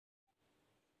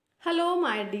Hello,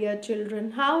 my dear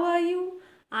children. How are you?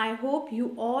 I hope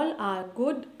you all are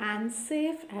good and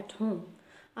safe at home.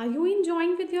 Are you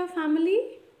enjoying with your family?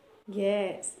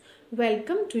 Yes.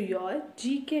 Welcome to your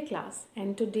GK class.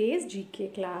 And today's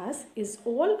GK class is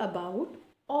all about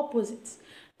opposites.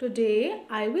 Today,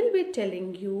 I will be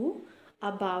telling you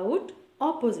about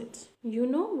opposites. You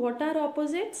know what are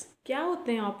opposites? क्या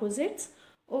होते हैं opposites?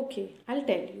 Okay, I'll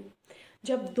tell you.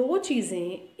 जब दो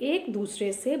चीज़ें एक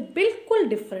दूसरे से बिल्कुल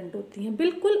डिफरेंट होती हैं,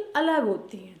 बिल्कुल अलग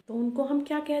होती हैं, तो उनको हम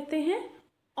क्या कहते हैं?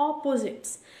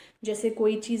 ऑपोजिट्स. जैसे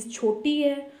कोई चीज़ छोटी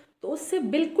है तो उससे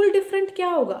बिल्कुल डिफरेंट क्या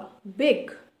होगा?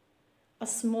 बिग. अ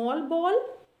स्मॉल बॉल,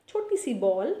 छोटी सी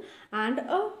ball, and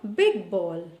a big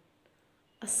ball.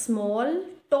 A small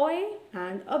toy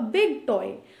and a big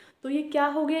toy. तो ये क्या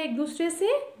हो गया एक दूसरे से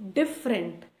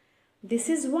different. This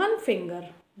is one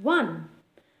finger, one,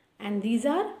 and these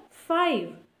are 5.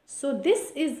 So this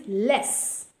is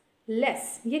less.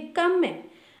 ये कम है.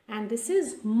 And this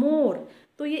is more.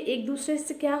 तो ये एक दूसरे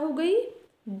से क्या हो गई?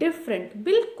 Different,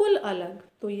 बिल्कुल अलग.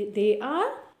 तो ये they are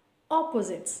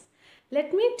opposites.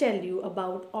 Let me tell you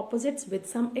about opposites with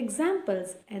some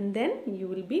examples, and then you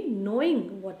will be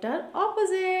knowing what are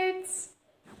opposites.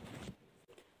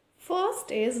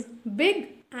 First is big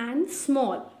and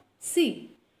small. See,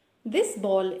 this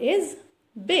ball is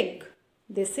big.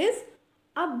 This is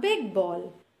a big ball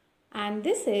and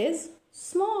this is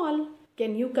small.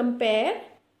 Can you compare?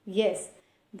 Yes,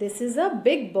 this is a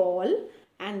big ball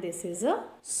and this is a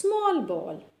small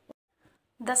ball.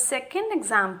 The second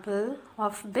example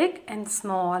of big and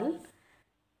small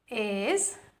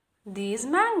is these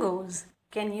mangoes.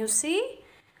 Can you see?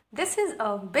 This is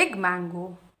a big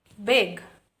mango. Big.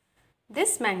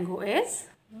 This mango is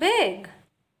big.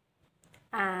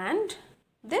 And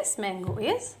this mango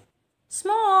is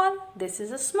small. This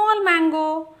is a small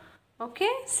mango. Okay,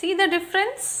 see the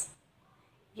difference?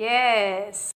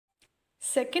 Yes.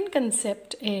 Second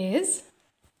concept is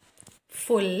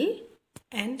full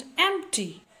and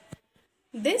empty.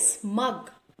 This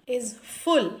mug is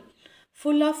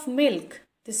full of milk.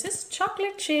 This is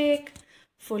chocolate shake,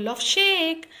 full of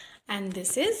shake, and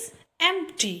this is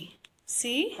empty.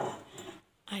 See,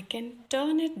 I can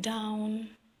turn it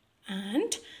down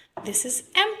and this is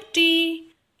empty.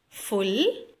 Full,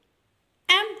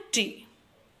 empty.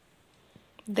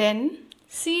 Then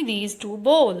see these two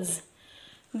bowls.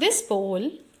 This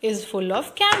bowl is full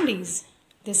of candies.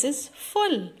 This is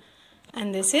full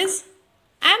and this is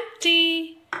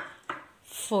empty.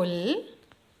 Full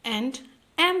and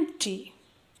empty.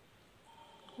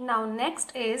 Now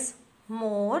next is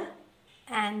more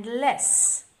and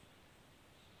less.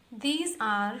 These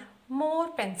are more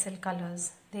pencil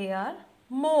colors. They are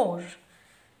more.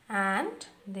 And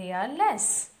they are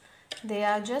less. They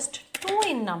are just 2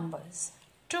 in numbers.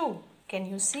 2. Can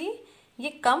you see? ये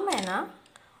कम है ना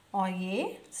और ये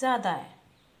ज़्यादा है.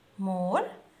 More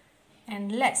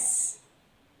and less.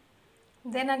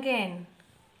 Then again,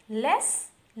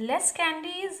 less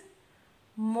candies,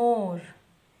 more.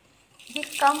 ये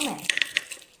कम है,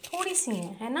 थोड़ी सी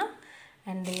है ना?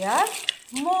 And they are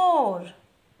more.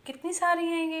 कितनी सारी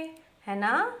हैं ये? है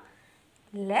ना?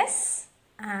 Less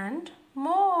and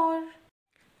more.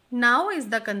 Now is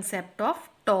the concept of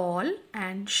tall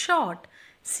and short.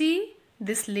 See,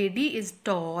 this lady is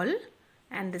tall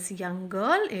and this young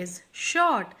girl is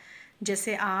short.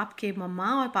 जैसे आपके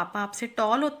मम्मा और पापा आपसे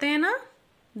tall होते हैं ना,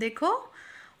 देखो,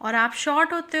 और आप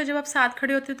short होते हो. जब आप साथ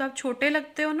खड़े होते हो तो आप छोटे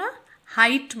लगते हो ना.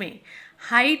 हाइट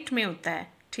में होता है,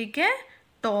 ठीक है.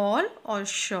 tall और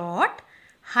short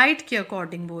हाइट के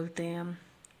अकॉर्डिंग बोलते हैं हम,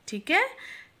 ठीक है.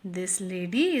 This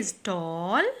lady is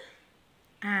tall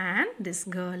and this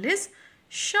girl is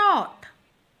short.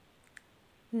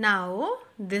 Now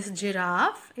this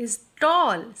giraffe is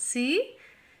tall. See,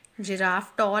 giraffe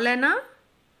tall है ना,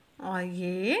 और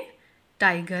ये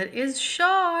tiger is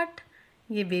short.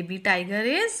 ये baby tiger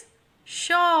is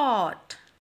short.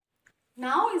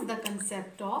 Now is the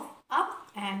concept of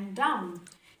up and down.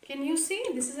 Can you see?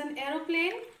 This is an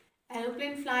aeroplane.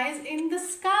 Aeroplane flies in the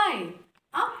sky.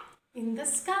 Up in the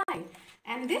sky.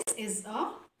 And this is a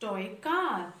toy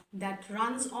car that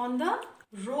runs on the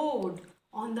road,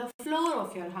 on the floor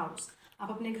of your house. आप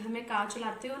अपने घर में car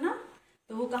चलाते हो ना,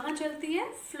 तो वो कहाँ चलती है?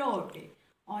 फ्लोर पे.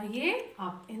 और ये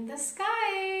up in the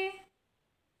sky.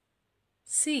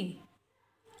 See,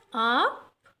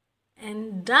 up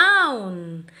and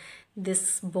down.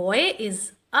 This boy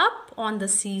is up on the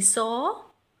seesaw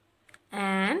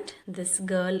and this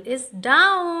girl is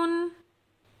down.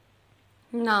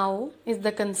 Now is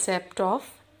the concept of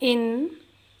in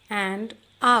and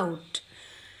out.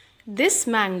 This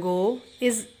mango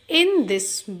is in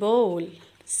this bowl.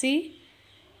 See,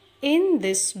 in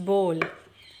this bowl.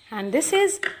 And this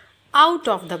is out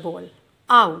of the bowl.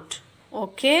 Out.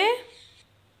 Okay?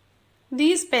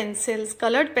 These pencils,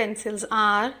 colored pencils,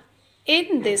 are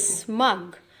in this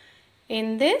mug.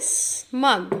 In this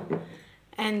mug.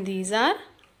 And these are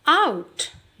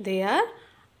out. They are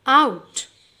out.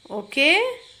 Okay?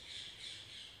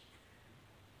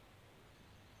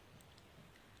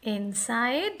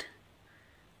 Inside,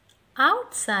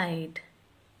 outside.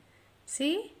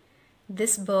 See,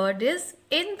 this bird is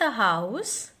in the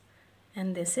house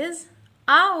and this is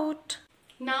out.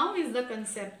 Now is the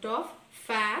concept of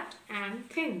fat and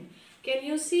thin. Can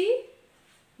you see?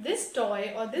 This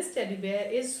toy or this teddy bear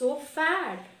is so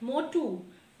fat, motu,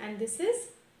 and this is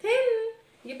thin.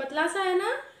 ये पतला सा है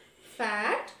ना?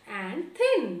 Fat and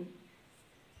thin.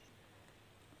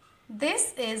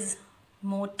 This is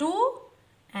motu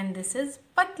and this is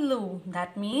patlu.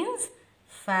 That means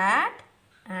fat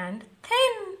and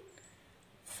thin.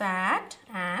 Fat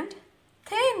and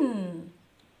thin.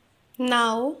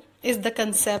 Now is the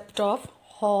concept of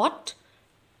hot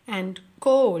and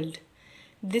cold.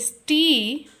 This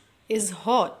tea is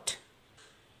hot.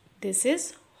 This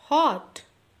is hot.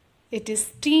 It is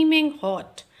steaming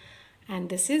hot. And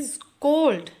this is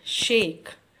cold. Shake.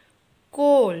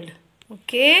 Cold.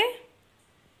 Okay?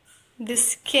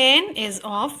 This can is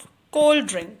of cold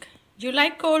drink. You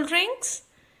like cold drinks?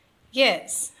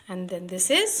 Yes. And then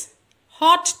this is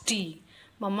hot tea.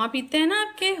 Mama पीते हैं ना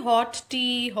आपके hot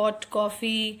tea, hot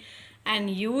coffee,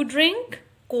 and you drink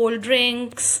cold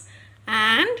drinks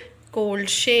and cold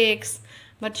shakes.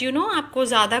 But you know आपको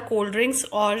ज़्यादा cold drinks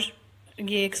और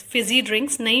ये fizzy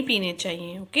drinks नहीं पीने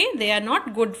चाहिए. Okay? They are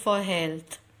not good for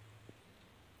health.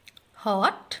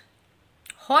 Hot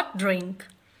drink.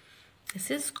 This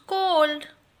is cold.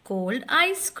 Cold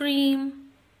ice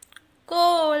cream.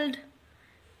 Cold.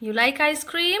 You like ice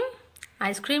cream?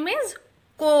 Ice cream is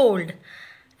cold.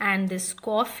 And this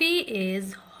coffee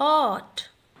is hot.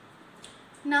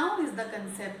 Now is the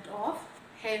concept of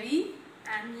heavy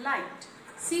and light.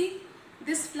 See,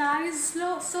 this flower is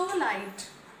so light.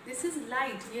 This is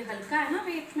light. ये हल्का है ना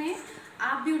weight में,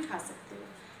 आप भी उठा सकते हो.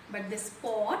 But this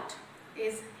pot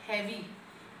is heavy.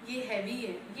 ये heavy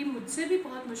है. ये मुझसे भी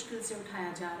बहुत मुश्किल से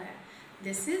उठाया जा रहा है.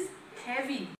 This is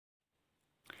heavy.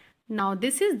 Now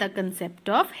this is the concept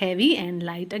of heavy and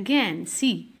light again.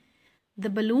 See, the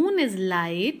balloon is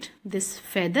light. This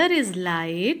feather is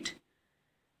light.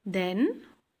 Then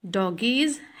doggy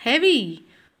is heavy.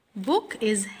 Book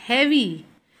is heavy.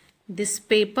 This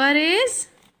paper is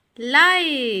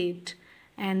light.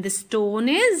 And the stone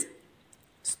is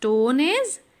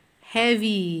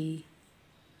heavy.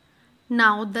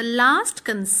 Now the last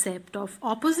concept of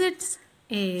opposites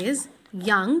is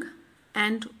young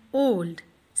and old.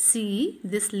 See,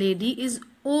 this lady is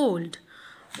old.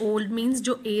 Old means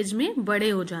जो age में बड़े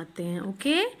हो जाते हैं,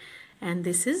 okay? And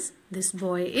this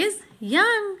boy is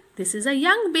young. This is a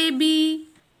young baby.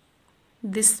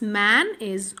 This man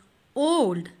is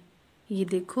old. ये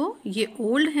देखो, ये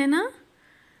old है ना?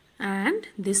 And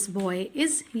this boy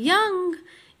is young.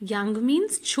 Young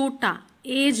means छोटा,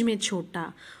 age में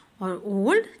छोटा. और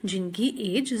old जिनकी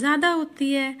age ज़्यादा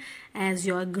होती है. As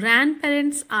your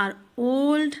grandparents are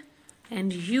old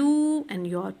and you and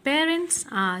your parents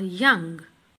are young.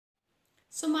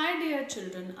 So my dear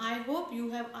children, I hope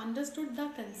you have understood the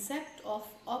concept of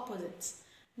opposites.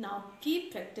 Now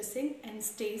keep practicing and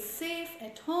stay safe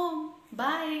at home.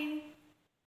 Bye.